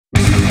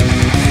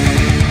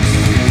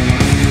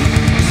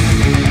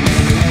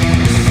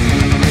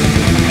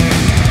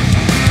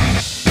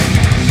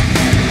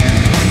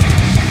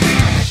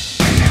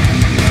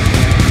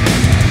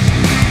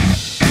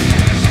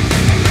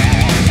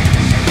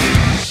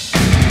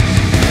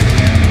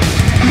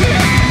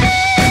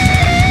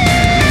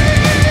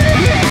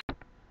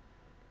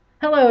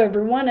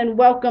everyone, and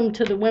welcome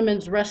to the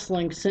Women's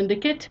Wrestling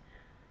Syndicate.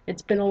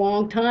 It's been a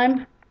long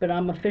time, but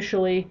I'm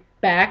officially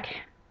back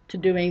to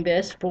doing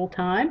this full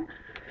time.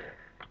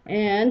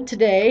 And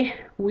today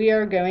we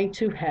are going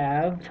to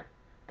have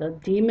the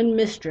Demon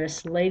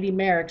Mistress, Lady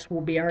Maryx,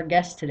 will be our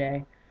guest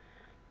today.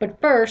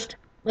 But first,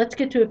 let's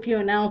get to a few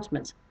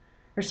announcements.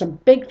 There's some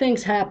big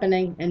things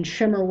happening in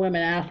Shimmer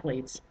Women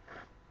Athletes.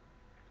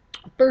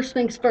 First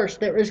things first,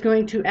 there is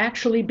going to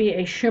actually be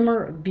a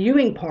Shimmer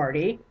viewing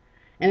party,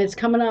 and it's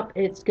coming up.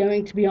 It's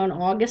going to be on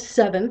August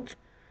 7th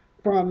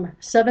from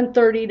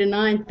 7:30 to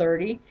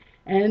 9:30,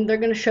 and they're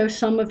going to show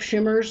some of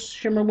Shimmer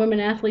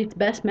Women Athletes'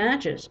 best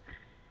matches.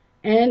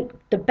 And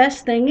the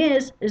best thing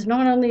is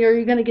not only are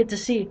you going to get to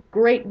see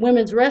great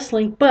women's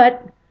wrestling,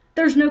 but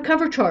there's no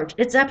cover charge.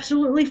 It's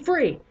absolutely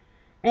free.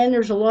 And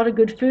there's a lot of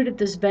good food at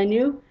this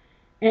venue,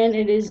 and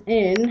it is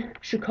in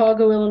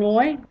Chicago,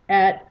 Illinois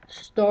at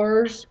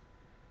Cigars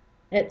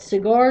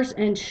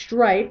and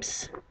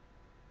Stripes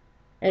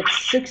at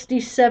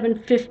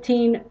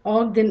 6715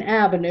 Ogden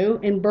Avenue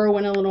in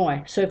Berwyn,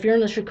 Illinois. So if you're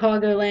in the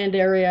Chicagoland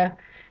area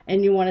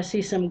and you want to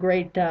see some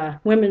great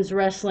women's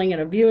wrestling at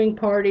a viewing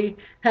party,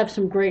 have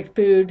some great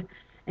food,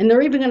 and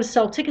they're even going to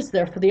sell tickets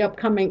there for the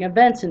upcoming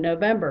events in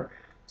November.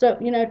 So,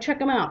 check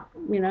them out.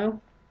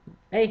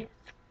 Hey,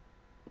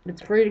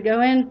 it's free to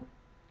go in.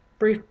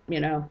 Free,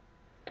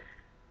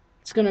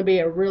 it's going to be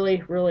a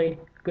really, really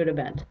good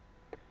event.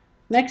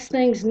 Next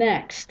thing's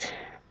next.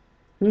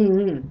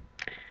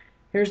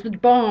 Here's the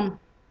bomb.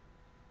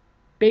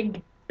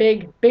 Big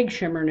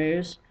Shimmer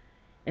news.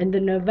 In the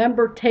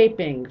November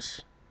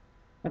tapings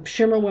of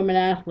Shimmer Women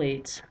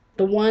Athletes,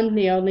 the one,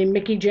 the only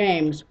Mickie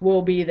James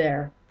will be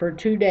there for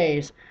 2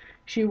 days.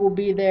 She will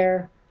be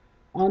there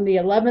on the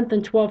 11th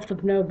and 12th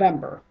of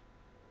November.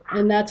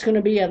 And that's going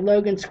to be at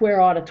Logan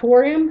Square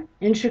Auditorium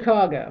in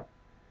Chicago.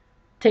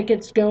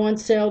 Tickets go on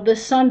sale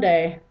this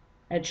Sunday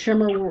at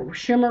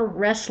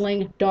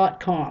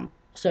shimmerwrestling.com.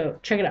 So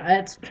check it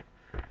out.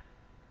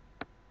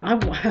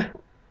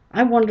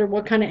 I wonder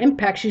what kind of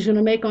impact she's going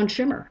to make on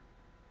Shimmer.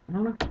 I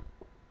don't know.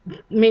 I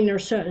mean,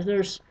 there's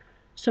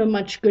so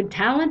much good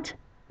talent.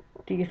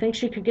 Do you think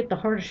she could get the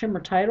Heart of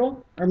Shimmer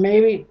title, or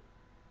maybe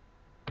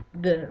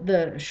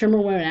the Shimmer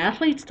Women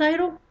Athletes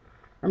title,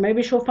 or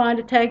maybe she'll find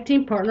a tag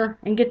team partner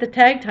and get the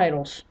tag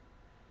titles?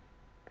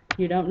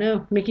 You don't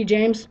know. Mickie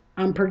James,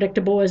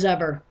 unpredictable as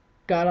ever.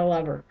 Gotta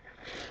love her.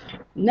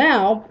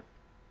 Now,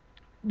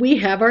 we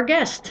have our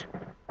guest.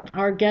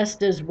 Our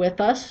guest is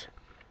with us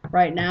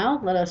right now.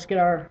 Let us get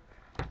our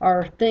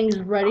things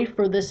ready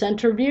for this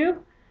interview.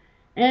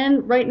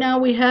 And right now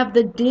we have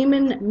the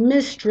Demon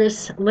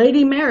Mistress,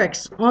 Lady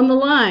Maryx, on the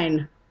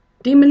line.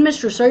 Demon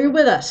Mistress, are you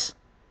with us?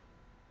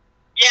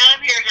 Yeah,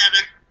 I'm here,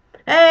 Heather.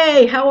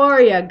 Hey, how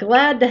are you?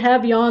 Glad to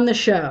have you on the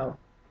show.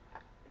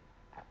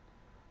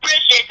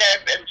 Appreciate that.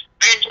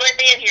 I enjoyed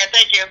being here.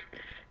 Thank you.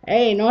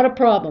 Hey, not a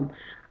problem.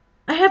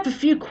 I have a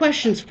few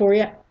questions for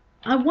you.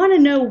 I want to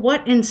know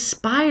what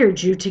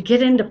inspired you to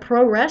get into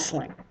pro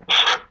wrestling.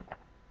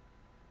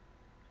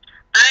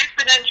 I've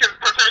been into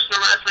professional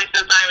wrestling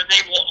since I was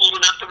old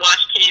enough to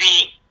watch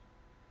TV.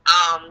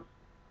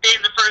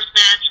 Being the first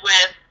match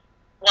with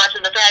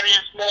watching the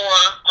Fabulous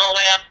Moolah all the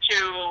way up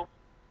to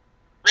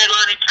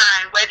Leilani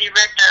Kai, Wendy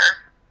Richter.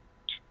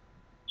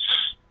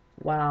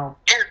 Wow.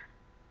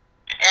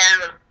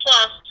 And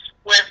plus,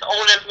 with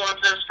old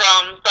influences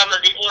from some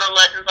of the older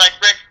legends like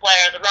Ric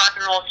Flair, the Rock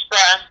and Roll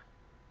Express.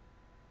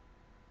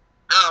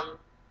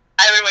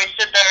 I really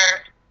sit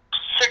there,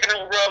 took an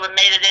old robe and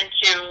made it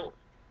into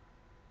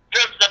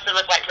dressed up to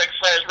look like Ric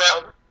Flair's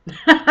robe.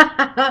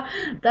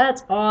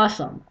 That's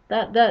awesome.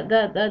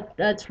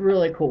 That's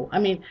really cool. I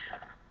mean,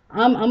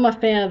 I'm a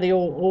fan of the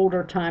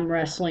older time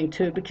wrestling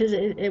too, because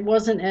it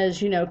wasn't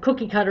as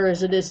cookie cutter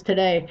as it is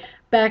today.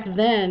 Back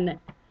then,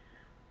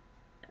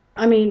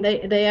 I mean,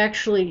 they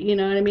actually,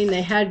 what I mean,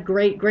 they had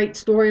great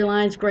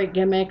storylines, great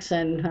gimmicks,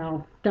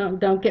 and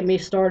don't get me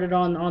started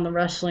on the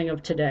wrestling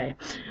of today.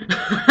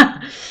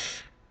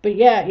 But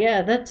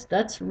yeah,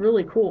 that's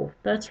really cool.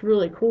 That's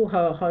really cool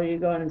how you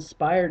got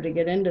inspired to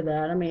get into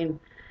that. I mean,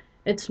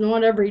 it's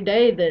not every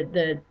day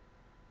that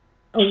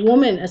a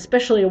woman,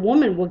 especially a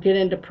woman, will get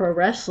into pro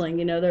wrestling.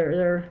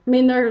 They're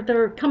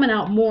coming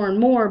out more and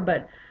more,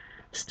 but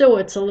still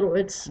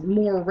it's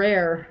more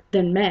rare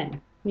than men.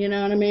 You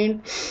know what I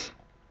mean?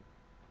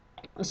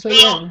 So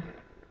well, yeah.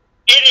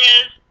 It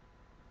is,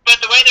 but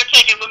the way they're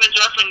taking women's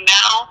wrestling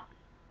now,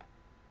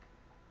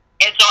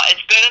 it's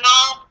good and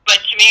all, but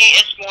to me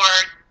it's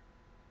more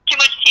too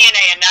much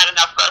TNA and not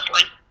enough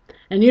wrestling.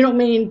 And you don't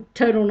mean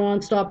total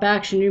non-stop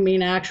action, you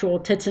mean actual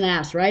tits and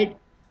ass, right?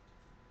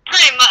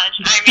 Pretty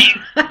much. I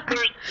mean,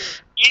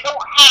 you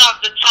don't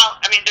have the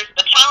talent. I mean,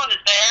 the talent is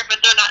there, but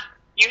they're not.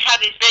 You have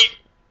these big,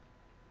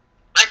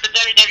 like the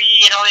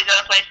WWE and all these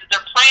other places.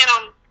 They're playing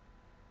on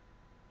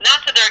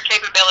not to their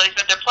capabilities,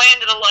 but they're playing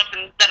to the looks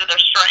instead of their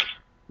strength.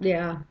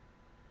 Yeah,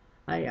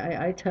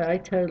 I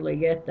totally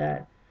get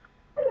that.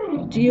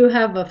 Do you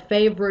have a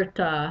favorite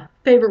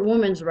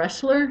women's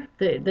wrestler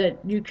that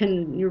you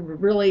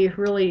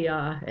really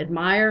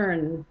admire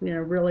and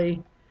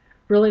really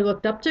really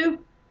looked up to?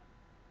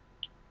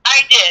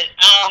 I did.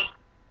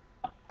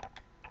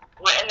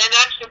 And then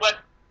actually what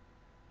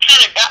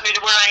kind of got me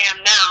to where I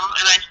am now,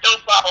 and I still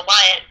follow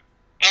by it,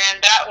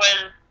 and that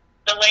was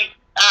the late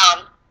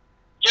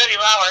Jody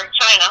Lauer,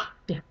 China.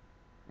 Yeah.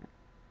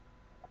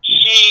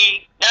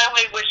 She, not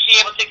only was she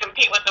able to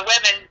compete with the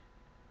women,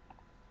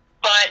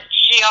 but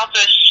she also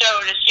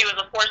showed that she was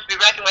a force to be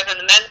reckoned with in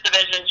the men's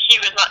division. She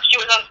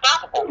was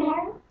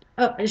unstoppable.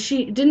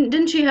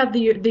 Didn't she have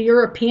the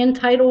European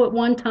title at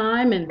one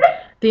time and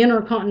the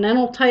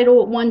Intercontinental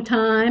title at one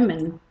time,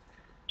 and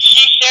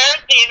she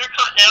shared the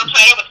Intercontinental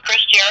title with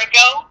Chris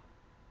Jericho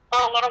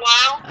for a little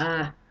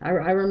while.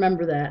 I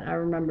remember that. I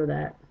remember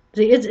that.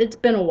 See, it's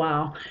been a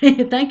while.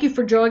 Thank you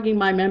for jogging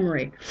my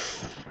memory.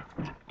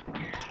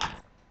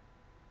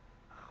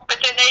 But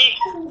then they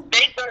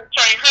started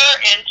turning her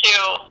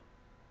into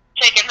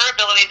taking her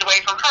abilities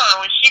away from her.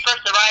 When she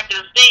first arrived to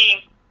the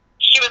scene,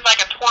 she was like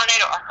a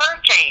tornado, a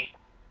hurricane.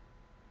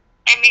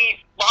 I mean,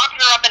 locking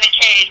her up in a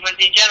cage when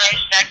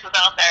Degeneration X was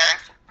out there,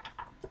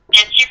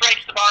 and she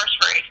breaks the bars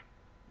free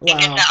and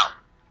gets out.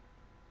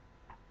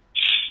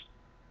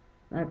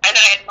 And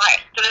I admire,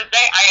 to this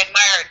day, I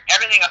admire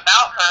everything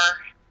about her.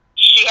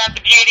 She had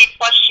the beauty,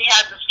 plus she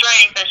had the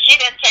strength, and she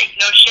didn't take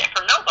no shit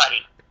from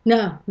nobody.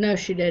 No,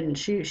 she didn't.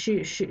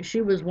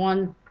 She was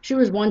one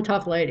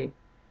tough lady.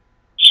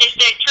 She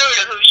stayed true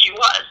to who she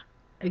was.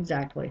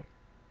 Exactly.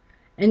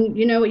 And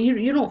you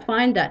don't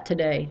find that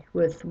today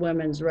with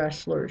women's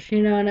wrestlers.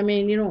 You know what I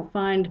mean? You don't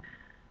find,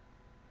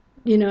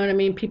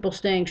 people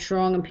staying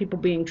strong and people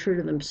being true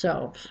to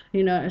themselves.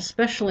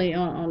 Especially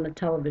on the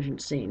television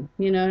scene.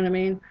 You know what I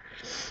mean?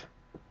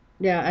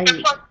 Yeah,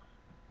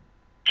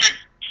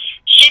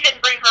 she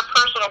didn't bring her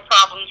personal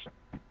problems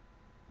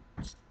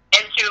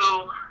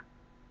into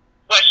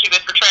what she was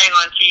portraying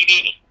on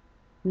TV.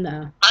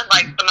 No.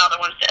 Unlike some other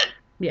ones did.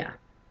 Yeah.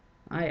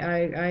 I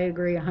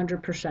agree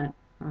 100%.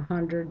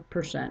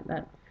 100%.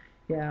 That,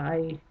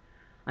 yeah,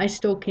 I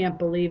still can't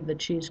believe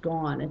that she's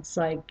gone. It's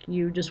like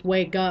you just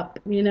wake up,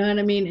 you know what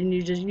I mean, and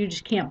you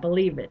just can't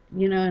believe it.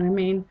 You know what I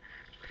mean?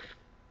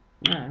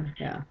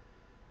 Yeah.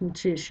 And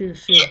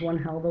she's one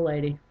hell of a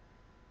lady.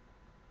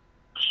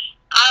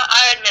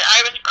 I admit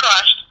I was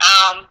crushed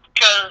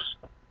because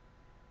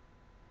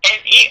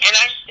and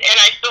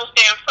I still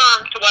stand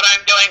firm to what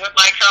I'm doing with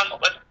my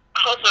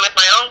hopefully with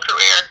my own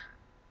career.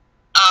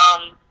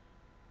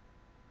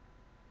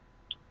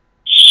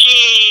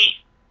 She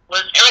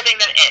was everything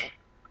not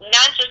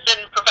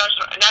in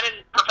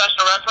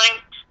professional wrestling,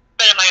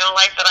 but in my own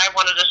life that I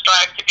wanted to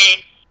strive to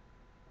be.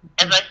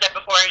 As I said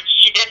before,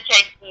 she didn't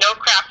take no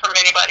crap from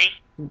anybody.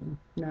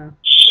 No.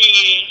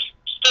 She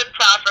stood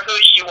proud for who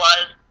she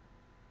was.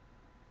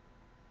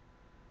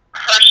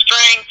 Her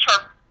strength,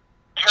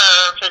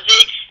 her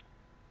physique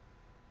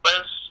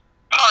was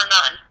bar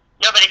none.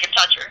 Nobody could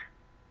touch her.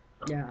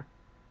 Yeah,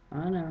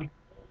 I know.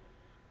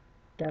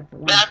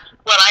 Definitely. That's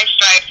what I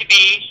strive to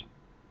be.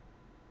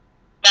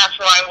 That's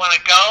where I want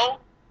to go.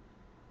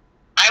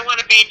 I want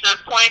to be to the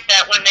point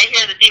that when they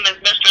hear the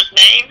Demon's Mistress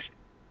name,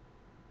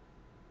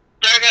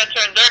 they're going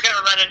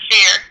to run in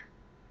fear.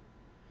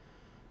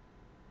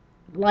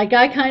 Like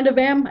I kind of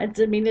am.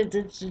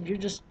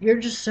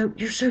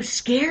 You're so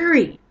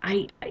scary.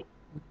 I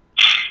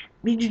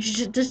mean,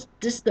 just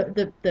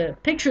the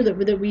picture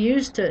that we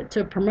use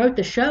to promote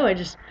the show.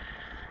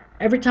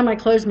 Every time I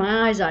close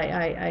my eyes,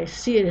 I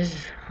see it as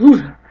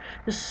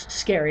just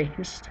scary.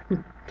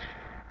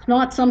 It's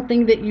not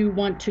something that you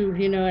want to,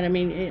 you know what I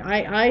mean?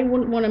 I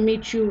wouldn't want to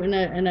meet you in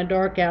a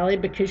dark alley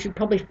because you'd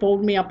probably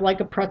fold me up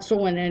like a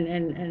pretzel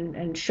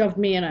and shove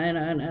me in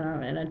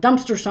a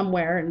dumpster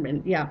somewhere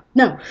and yeah,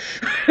 no.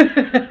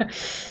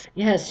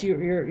 Yes,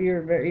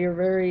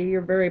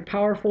 you're very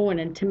powerful and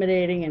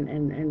intimidating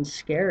and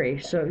scary.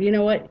 So you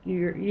know what?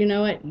 You're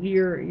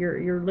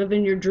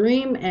living your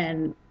dream,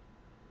 and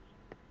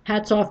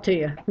hats off to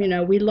you.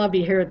 We love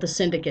you here at the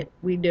Syndicate.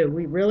 We do.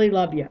 We really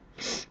love you.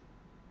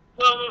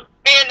 Well,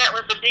 being that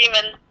was the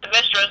Demon's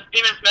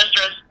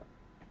Mistress,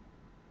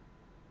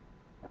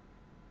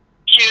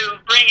 to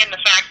bring in the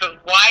fact of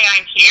why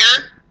I'm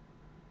here,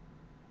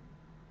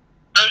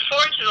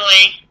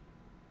 unfortunately,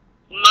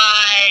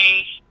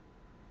 my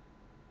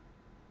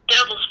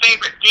devil's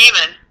favorite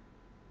demon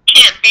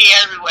can't be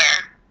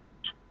everywhere.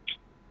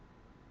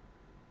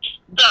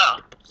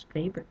 So, that's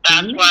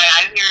why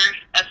I'm here.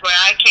 That's why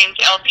I came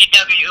to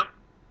LPW.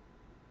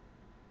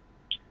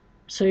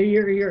 So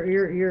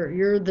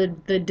you're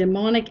the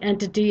demonic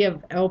entity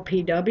of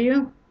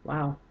LPW?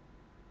 Wow.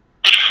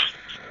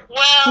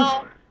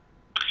 Well,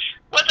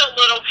 with a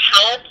little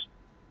help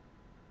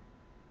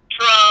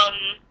from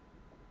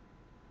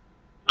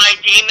my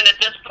demon at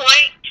this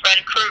point,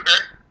 Fred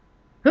Krueger.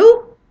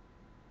 Who?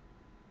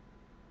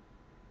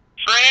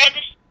 Fred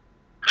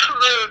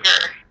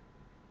Krueger.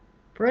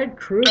 Fred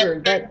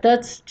Krueger.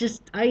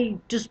 I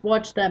just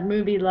watched that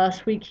movie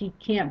last week. He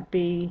can't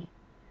be.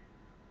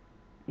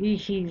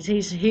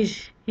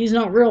 He's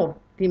not real,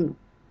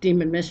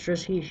 Demon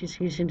Mistress.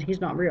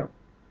 He's not real.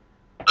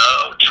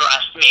 Oh,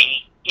 trust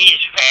me, he's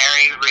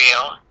very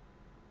real.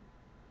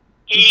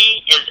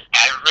 He is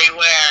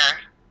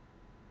everywhere.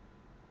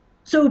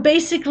 So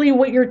basically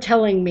what you're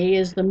telling me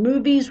is the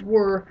movies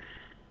were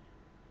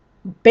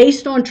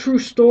based on true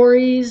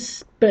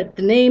stories, but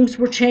the names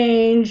were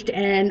changed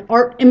and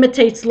art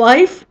imitates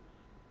life?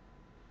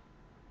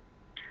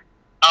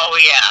 Oh,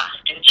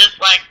 yeah. And just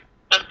like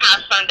this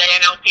past Sunday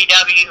in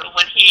LPW,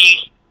 when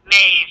he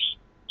made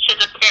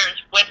his appearance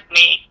with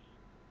me,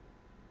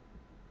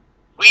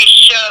 we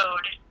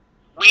showed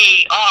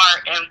we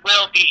are and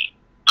will be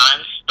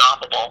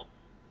unstoppable.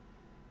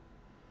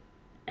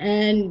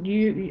 And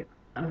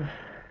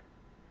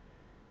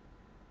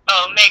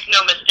Oh, make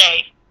no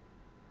mistake.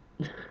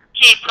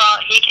 He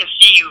can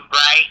see you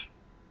right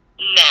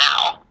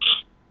now.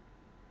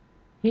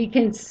 he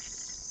can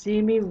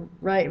see me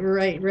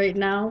right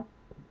now.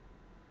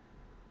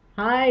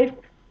 Hi,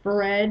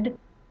 Fred.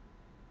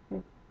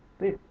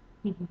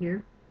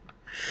 Here.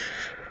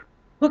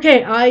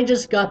 Okay, I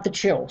just got the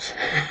chills.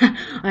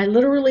 I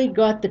literally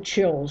got the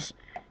chills.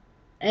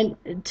 And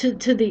to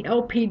the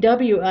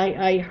LPW,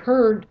 I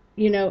heard,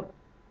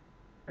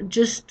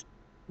 just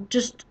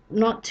just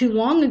not too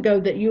long ago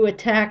that you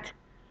attacked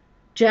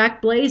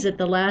Jack Blaze at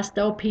the last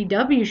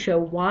LPW show.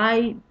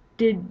 Why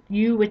did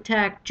you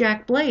attack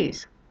Jack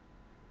Blaze?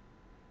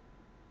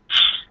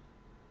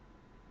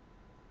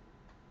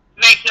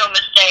 Make no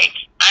mistake,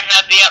 I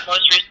have the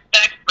utmost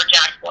respect for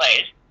Jack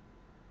Blaze.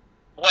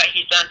 What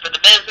he's done for the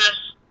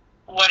business,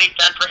 what he's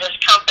done for his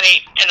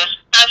company, and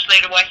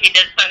especially to what he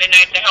did Sunday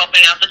night to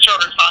helping out the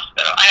children's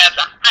hospital. I have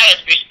the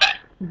highest respect.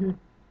 Mm-hmm.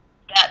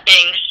 That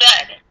being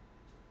said,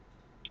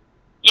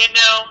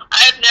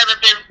 I've never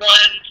been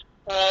one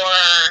for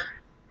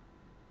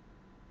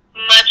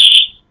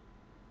much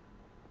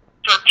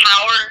for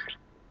power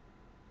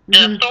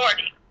and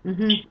authority.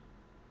 Mm-hmm.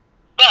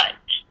 But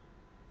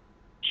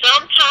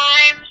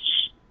sometimes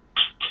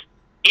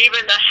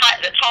even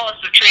the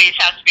tallest of trees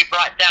has to be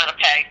brought down a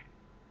peg.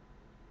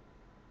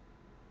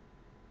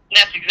 And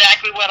that's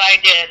exactly what I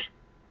did.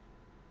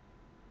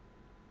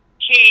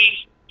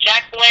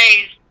 Jack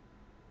Blaze,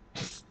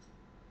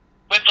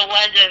 with the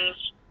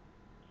legends,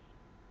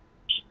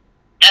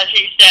 as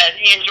he said,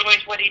 he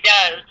enjoys what he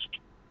does.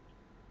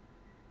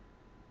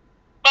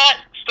 But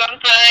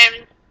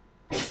sometimes,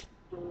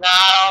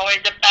 not always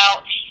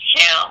about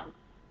him.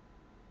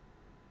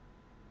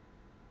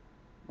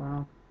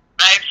 Wow.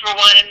 I, for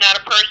one, am not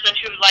a person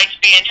who likes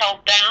being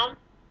held down,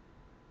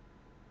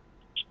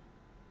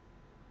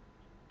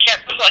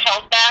 kept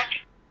held back.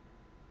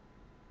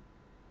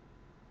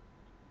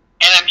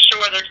 And I'm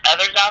sure there's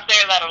others out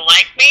there that are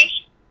like me.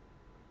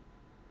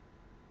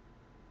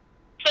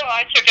 So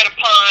I took it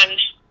upon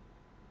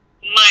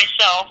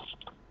myself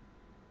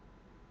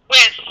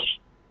with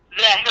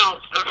the help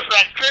of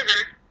Fred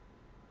Krueger.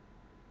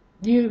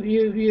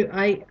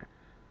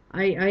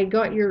 I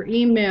got your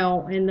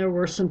email and there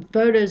were some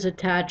photos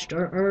attached.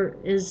 Or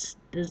is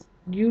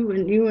you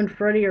and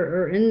Freddie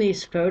are in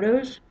these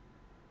photos?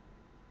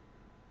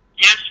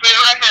 Yes, we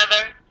were,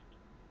 Heather.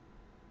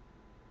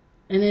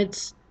 And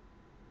it's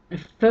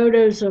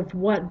photos of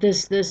what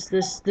this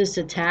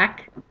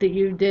attack that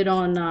you did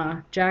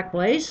on Jack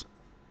Blaze?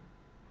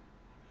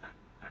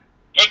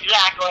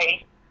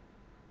 Exactly.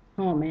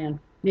 Oh man.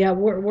 Yeah,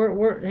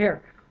 we're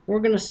here. We're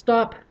gonna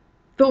stop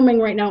filming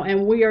right now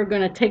and we are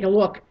gonna take a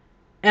look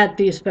at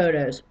these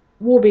photos.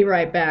 We'll be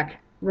right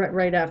back,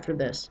 right after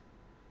this.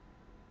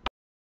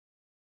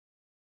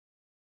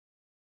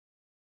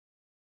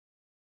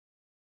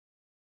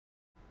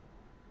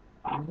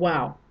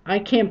 Wow. I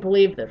can't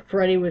believe that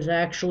Freddie was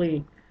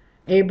actually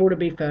able to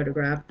be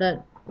photographed.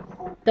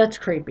 That's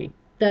creepy.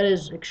 That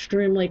is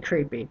extremely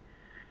creepy.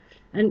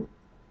 And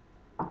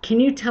can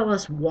you tell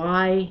us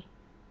why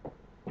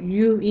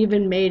you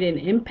even made an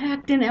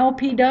impact in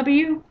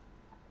LPW?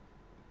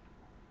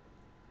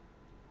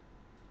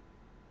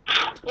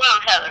 Well,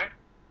 Heather,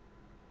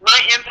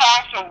 my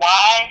impact and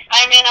why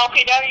I'm in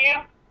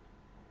LPW,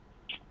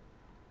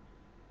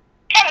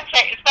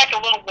 it's like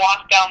a little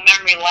walk down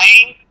memory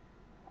lane.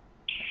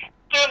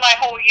 Through my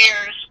whole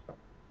years,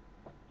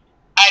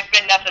 I've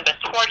been nothing but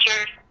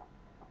tortured,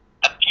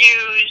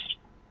 abused,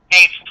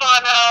 made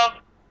fun of,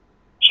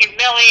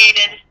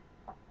 humiliated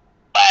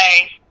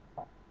by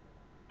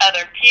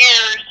other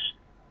peers,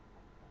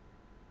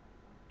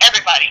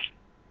 everybody,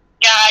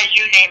 guys,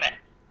 you name it.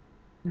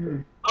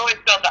 Mm. Always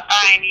felt that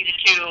I needed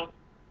to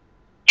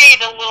be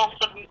the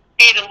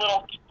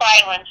little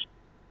silent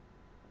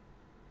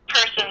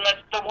person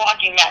that's the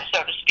walking mat,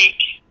 so to speak.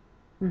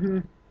 Mm-hmm.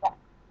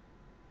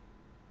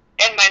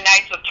 In my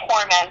nights of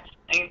torment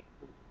and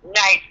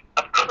nights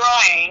of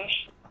crying,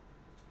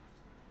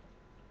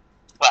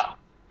 well,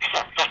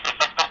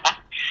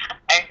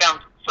 I found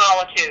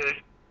solitude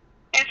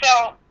and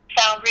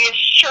found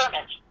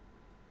reassurance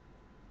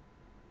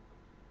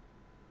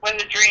when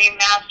the Dream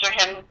Master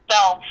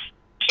himself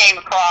came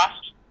across,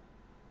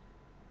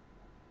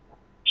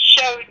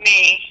 showed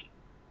me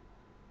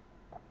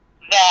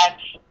that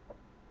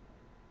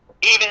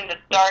even in the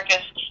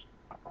darkest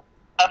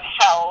of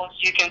hells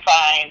you can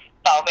find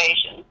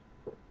salvation.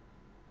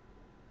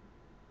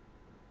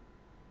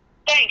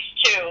 Thanks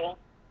to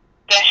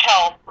the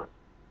help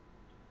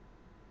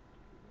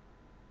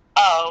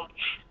of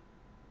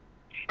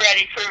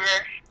Freddy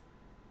Krueger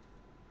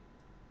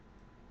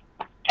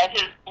as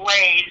his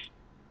blades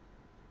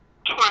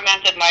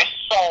tormented my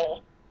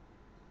soul.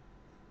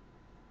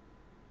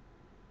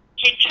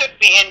 He took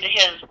me into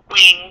his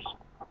wings,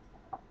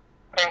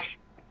 or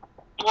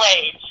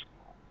blades,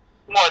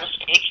 more to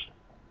speak,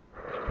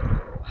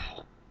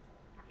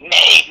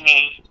 made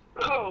me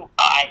who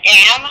I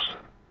am,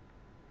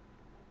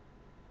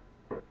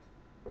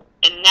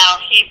 and now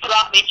he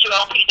brought me to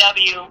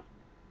LPW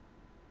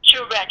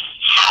to wreak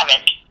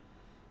havoc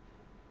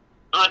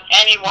on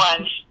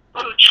anyone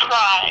who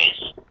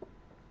tries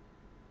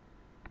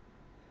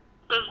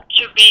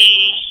to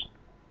be,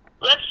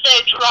 let's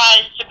say,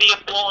 tries to be a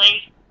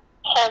bully,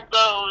 hold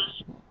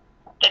those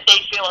that they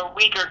feel are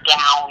weaker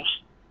down.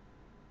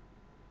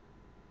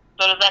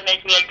 So does that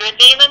make me a good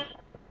demon?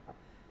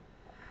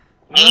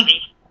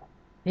 Maybe.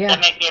 Yeah. Does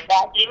that make me a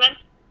bad demon?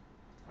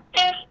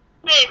 Yes,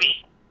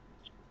 maybe.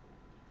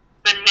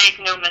 But make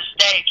no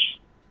mistake,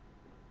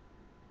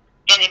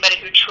 anybody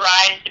who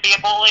tries to be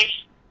a bully,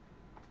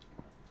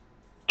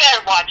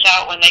 better watch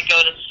out when they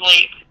go to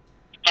sleep.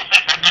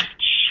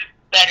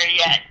 Better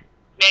yet,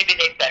 maybe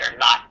they better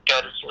not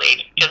go to sleep,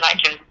 because I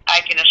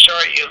can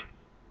assure you,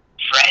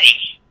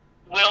 Freddy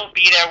will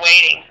be there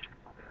waiting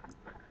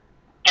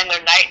in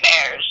their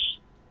nightmares,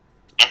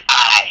 and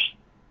I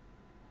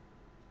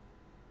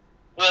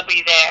will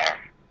be there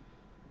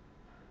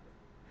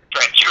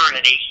for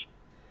eternity.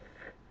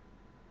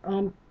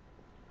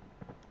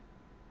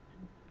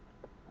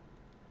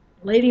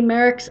 Lady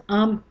Maryx,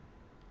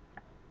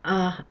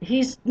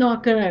 he's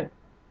not gonna,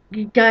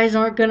 you guys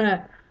aren't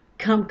gonna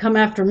come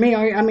after me.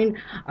 I mean,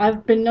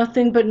 I've been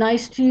nothing but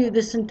nice to you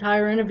this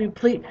entire interview.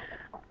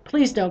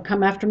 Please don't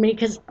come after me,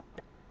 because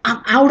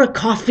I'm out of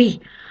coffee.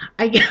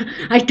 I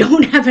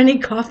don't have any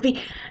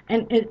coffee,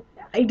 and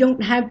I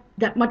don't have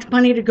that much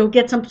money to go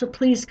get some. So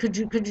please, could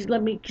you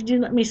let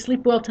me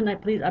sleep well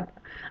tonight, please?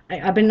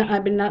 I've been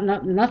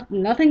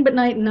nothing but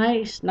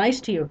nice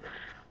to you.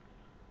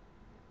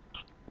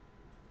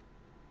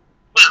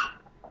 Well,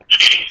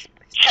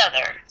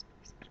 Heather,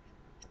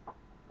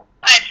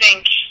 I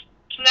think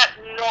it's not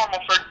normal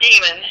for a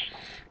demon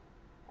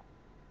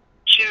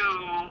to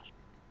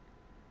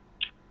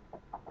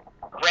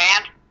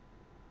grant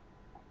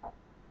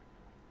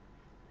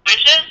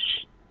wishes.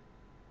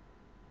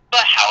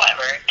 But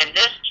however, in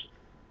this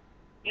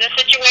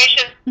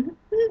situation,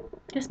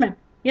 Yes, ma'am.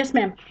 Yes,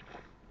 ma'am.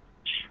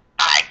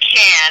 I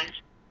can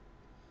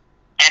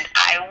and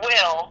I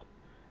will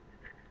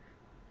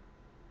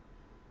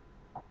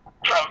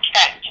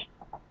protect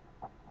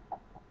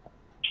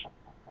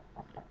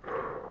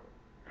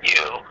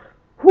you.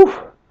 Whew.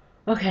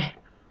 Okay.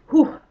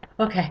 Whew.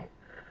 Okay.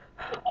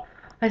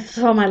 I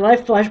saw my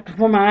life flash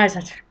before my eyes.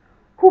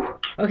 Whew.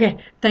 Okay.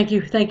 Thank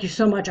you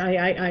so much.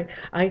 I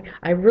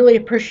really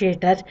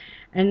appreciate that.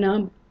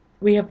 And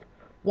we have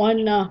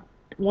one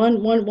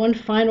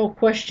final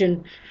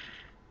question,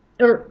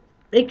 or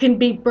it can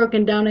be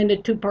broken down into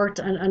two parts.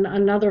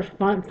 Another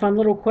fun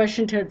little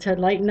question to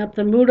lighten up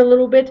the mood a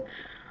little bit.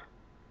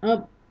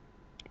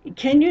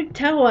 Can you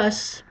tell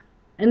us,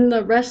 and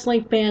the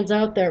wrestling fans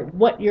out there,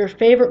 what your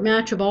favorite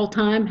match of all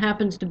time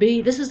happens to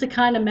be? This is the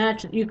kind of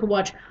match that you could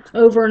watch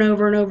over and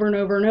over and over and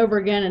over and over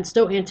again and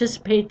still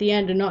anticipate the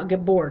end and not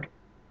get bored.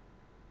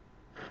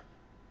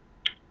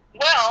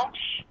 Well,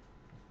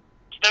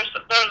 there's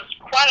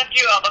quite a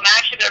few of them.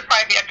 Actually, there'd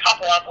probably be a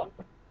couple of them.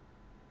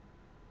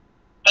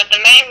 But the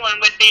main one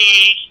would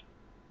be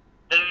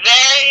the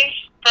very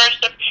first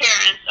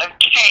appearance of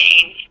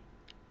Kane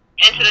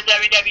into the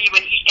WWE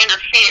when he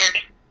interfered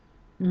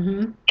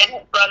in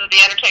his brother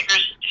The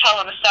Undertaker's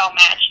Hell in a Cell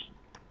match.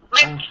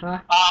 Ripped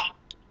off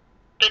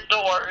the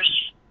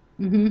doors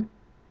to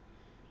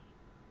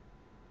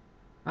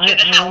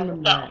the Hell in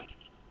a Cell.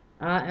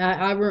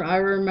 I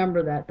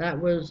remember that. That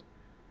was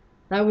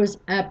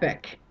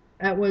epic.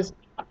 That was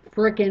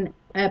freaking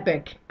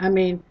epic. I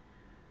mean,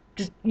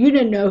 just, you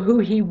didn't know who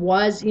he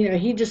was. You know,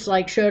 he just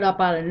like showed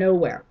up out of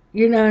nowhere.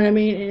 You know what I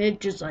mean? And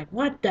it just like,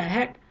 what the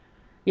heck?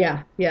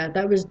 Yeah,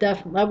 that was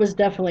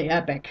definitely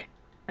epic.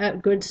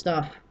 Good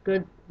stuff.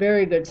 Good,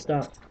 very good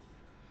stuff.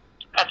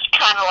 That's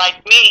kind of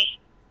like me.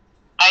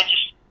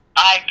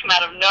 I come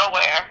out of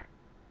nowhere.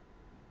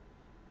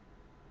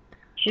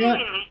 You know,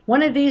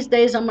 one of these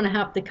days I'm gonna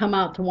have to come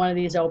out to one of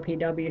these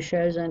LPW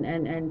shows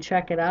and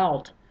check it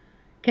out.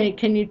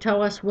 Can you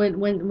tell us when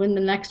the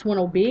next one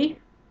will be?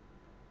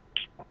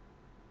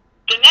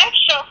 The next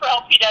show for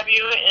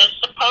LPW is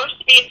supposed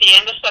to be at the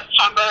end of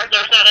September.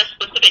 There's not a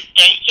specific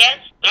date yet.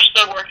 They're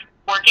still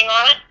working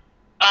on it.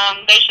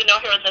 They should know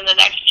here within the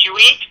next few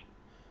weeks.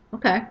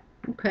 Okay.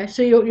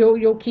 So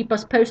you'll keep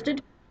us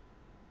posted?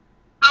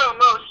 Oh,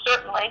 most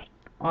certainly.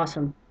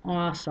 Awesome.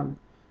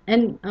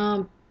 And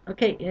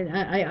okay,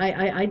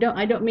 I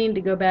don't mean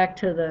to go back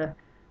to the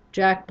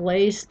Jack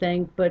Blaze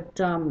thing, but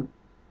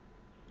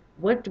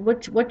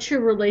what's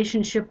your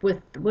relationship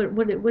with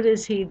what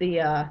is he,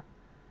 the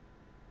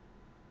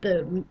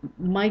the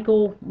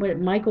Michael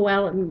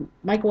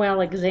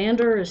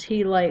Alexander? Is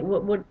he like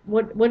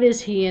what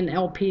is he in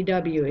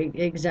LPW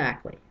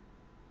exactly?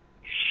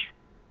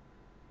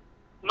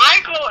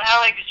 Michael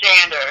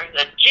Alexander,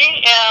 the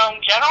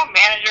GM, General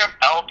Manager of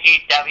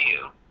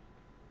LPW.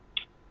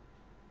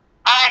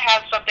 I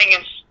have something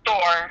in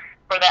store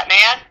for that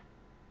man.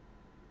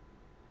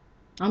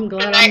 I'm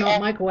glad I'm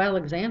not Michael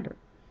Alexander.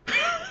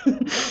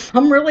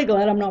 I'm really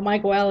glad I'm not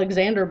Michael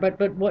Alexander, but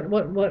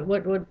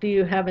what do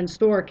you have in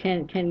store?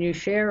 Can you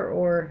share,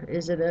 or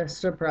is it a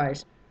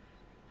surprise?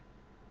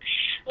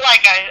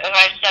 Like as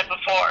I said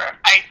before,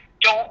 I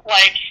don't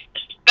like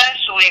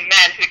especially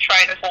men who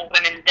try to hold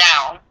women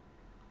down.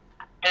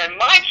 And in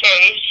my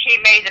case, he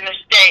made the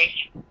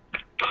mistake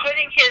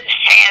putting his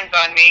hands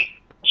on me,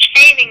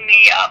 chaining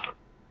me up,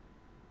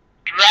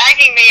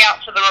 dragging me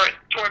out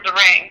toward the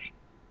ring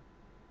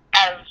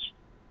as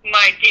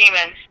my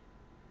demon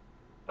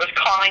was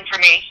calling for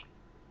me,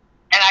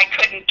 and I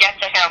couldn't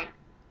get to him.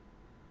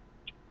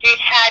 He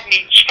had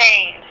me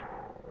chained.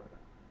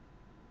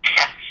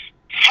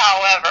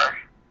 However,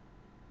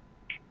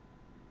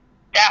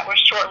 that was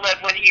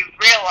short-lived when he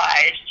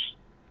realized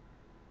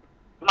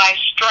my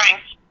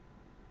strength,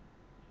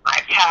 my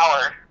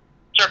power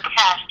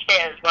surpassed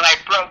his when I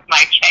broke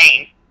my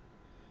chain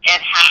in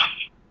half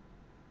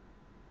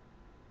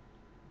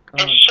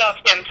and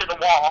shoved him to the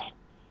wall.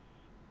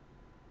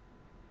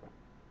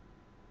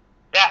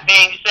 That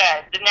being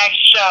said, the next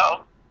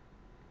show,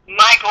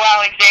 Michael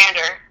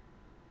Alexander,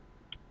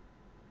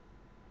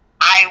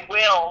 I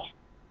will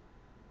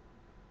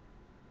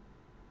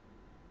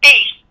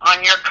feast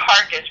on your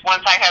carcass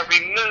once I have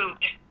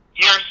removed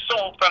your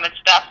soul from its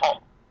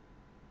vessel.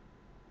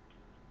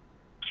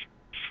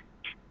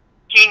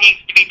 He needs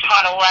to be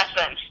taught a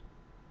lesson.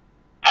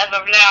 As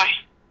of now,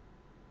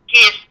 he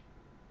is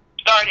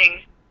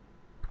starting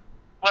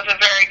with a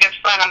very good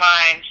friend of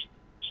mine,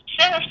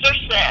 Sinister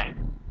Sin.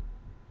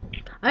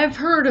 I've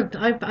heard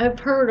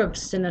of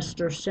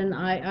Sinister Sin.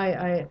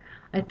 I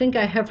think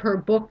I have her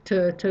book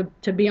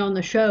to be on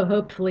the show,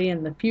 hopefully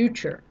in the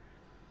future.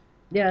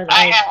 Yeah,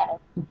 I have.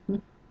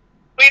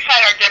 We've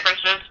had our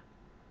differences,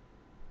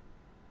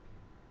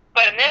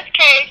 but in this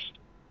case,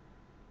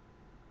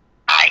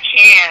 I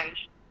can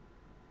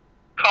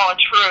call a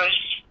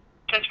truce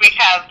since we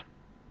have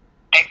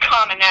a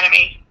common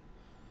enemy.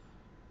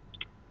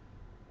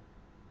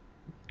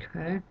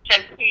 Okay.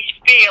 Since he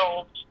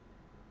feels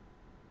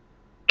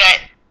that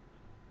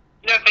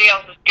nobody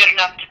else is good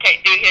enough to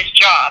do his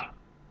job.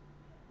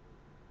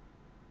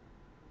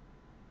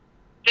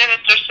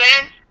 Sinister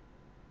Sin,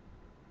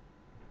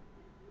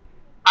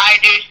 I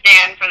do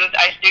stand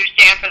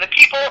for the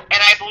people, and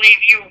I believe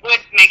you would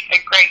make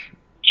a great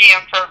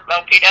GM for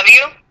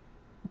LPW.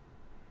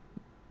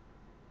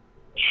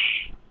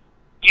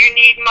 You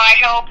need my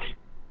help.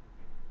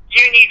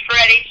 You need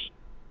Freddie.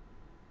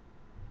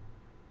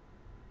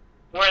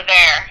 We're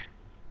there.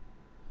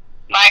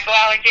 Michael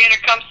Alexander,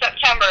 come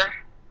September,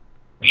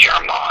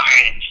 you're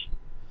mine.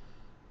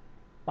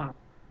 Wow.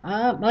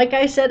 Like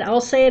I said, I'll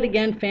say it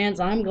again,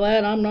 fans. I'm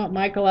glad I'm not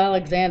Michael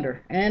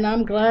Alexander, and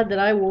I'm glad that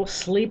I will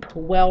sleep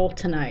well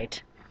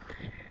tonight.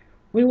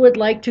 We would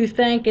like to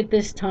thank at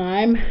this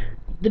time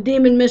the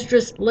Demon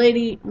Mistress,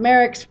 Lady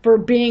Maryx, for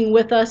being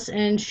with us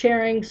and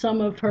sharing some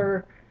of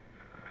her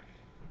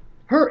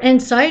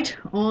insight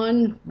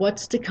on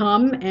what's to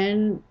come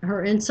and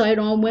her insight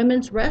on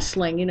women's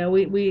wrestling. You know,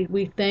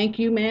 we thank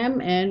you, ma'am,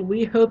 and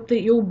we hope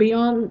that you'll be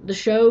on the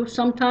show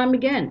sometime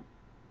again.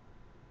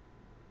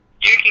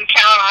 You can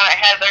count on it,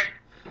 Heather.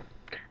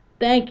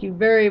 Thank you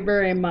very,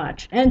 very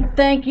much. And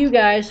thank you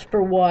guys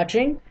for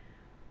watching.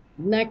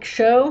 Next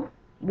show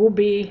will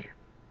be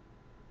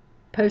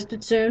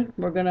posted soon.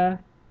 We're going to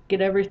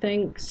get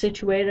everything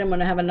situated. I'm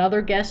going to have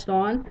another guest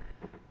on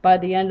by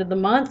the end of the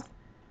month.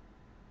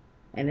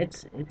 And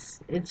it's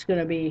going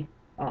to be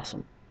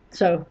awesome.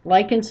 So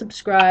like and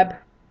subscribe,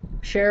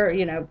 share,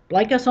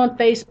 like us on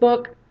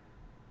Facebook,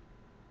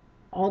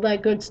 all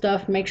that good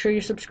stuff. Make sure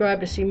you subscribe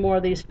to see more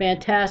of these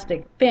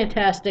fantastic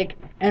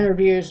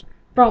interviews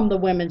from the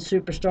women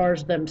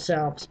superstars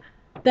themselves.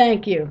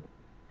 Thank you.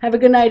 Have a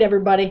good night,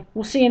 everybody.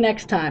 We'll see you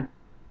next time.